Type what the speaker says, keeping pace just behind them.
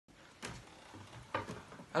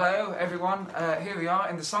Hello everyone, here we are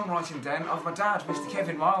in the songwriting den of my dad, Mr.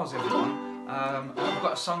 Kevin Miles, everyone. I've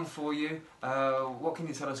got a song for you. What can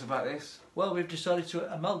you tell us about this? Well, we've decided to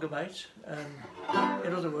amalgamate,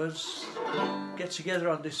 in other words, get together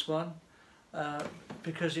on this one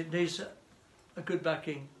because it needs a good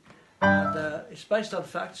backing. And it's based on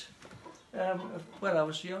fact. When I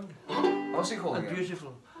was young What's it called and again?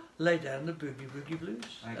 beautiful, lay down the Boogie Woogie Blues,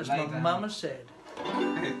 as lay my down. Momma said.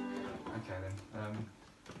 Okay then,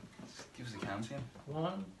 give us a count in.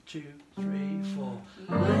 1, 2, 3, 4.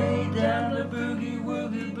 Lay down the Boogie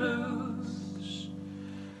Woogie Blues,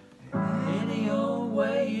 any old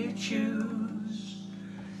way you choose.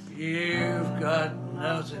 You've got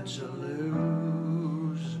nothing to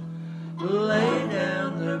lose. Lay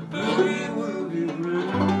down the Boogie Woogie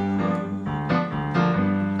Blues.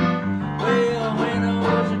 Well, when I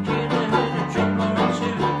was a kid, I had a drum or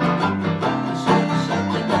two. I said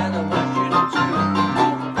something that I want you to do.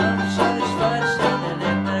 I'm satisfied standing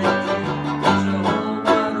in that tree. There's a whole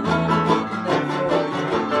wide world waiting there for you.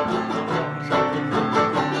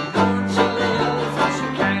 Go and tell the elephants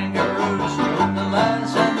and kangaroos, the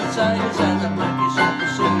lions and the tigers and the monkeys and the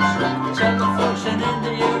zoos. Tell the folks in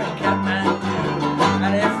India and Kathmandu,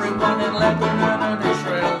 and everyone in Lebanon and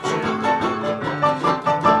Israel too.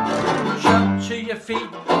 Jump to your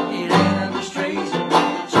feet, get in on the street.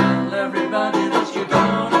 Tell everybody that you're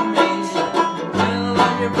gonna meet. Tell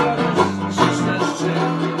all your brothers and sisters too.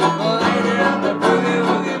 Lay down the Boogie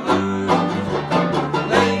Woogie Blues.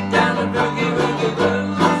 Lay down the Boogie Woogie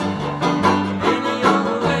Blues. Any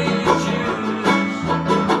other way you choose.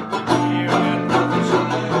 You got nothing to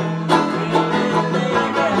lose. Lay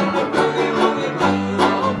down the Boogie Woogie Blues.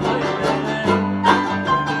 Oh, baby.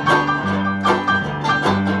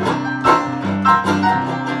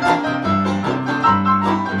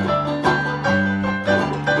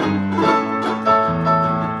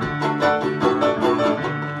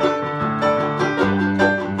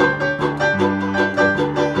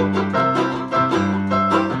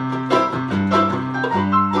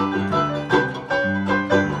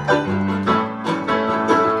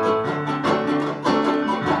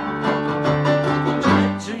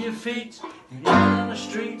 To your feet, you're down on the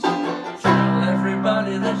street. Tell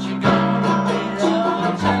everybody that you're gonna meet.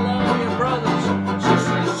 Oh, tell all your brothers and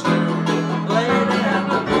sisters too. Lay down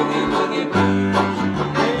the Boogie Woogie Blues.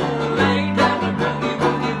 Yeah, lay down the Boogie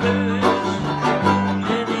Woogie Blues.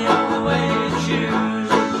 Any other way you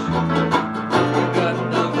choose. You got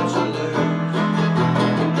nothing to lose.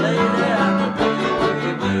 Lay down the Boogie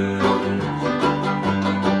Woogie Blues.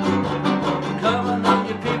 Come on,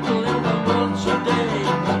 you people in the world today.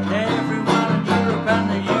 Everyone in Europe and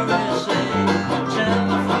the USA. Tell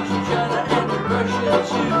the folks in China and in Russia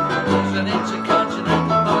too. There's an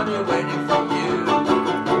intercontinental party waiting for you.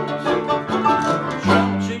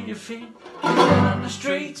 Jump to your feet, get out on the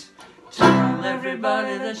street. Tell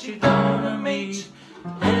everybody that you're gonna meet.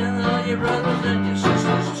 And all your brothers and your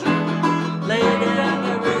sisters too. Lay down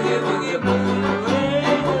the Boogie Woogie Blues.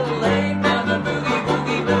 Well, lay down the Boogie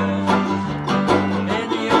Woogie Blues.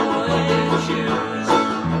 Any old way you choose.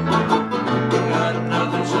 You got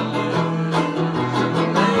nothing to lose.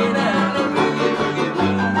 Lay down the Boogie Woogie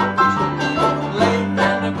Blues. Lay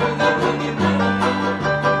down the Boogie Woogie Blues.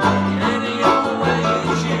 Any old way you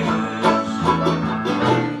choose.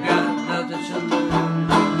 You got nothing to lose.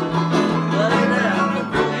 Lay down the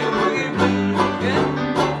Boogie Woogie Blues. Yeah.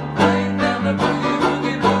 Lay down the Boogie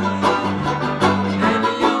Woogie Blues.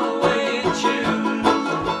 Any old way you choose.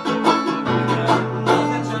 You got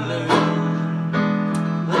nothing to lose.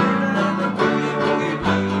 Lay down the Boogie Woogie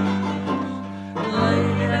Blues. Lay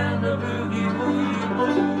down the Boogie Woogie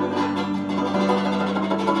Blues.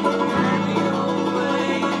 Any old way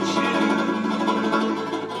you choose.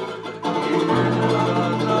 You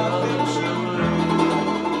got nothing to lose.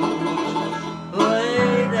 Lay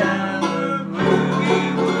down the Boogie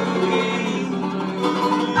Woogie Blues.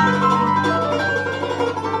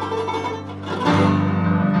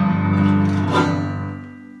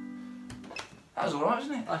 That was alright,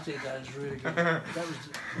 wasn't it? I think that was really good.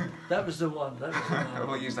 That was the one. That was the one.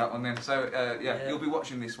 We'll use that one then. So, Yeah. you'll be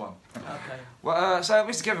watching this one. Okay. Well, so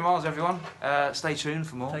Mr. Kevin Miles, everyone. Stay tuned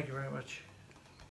for more. Thank you very much.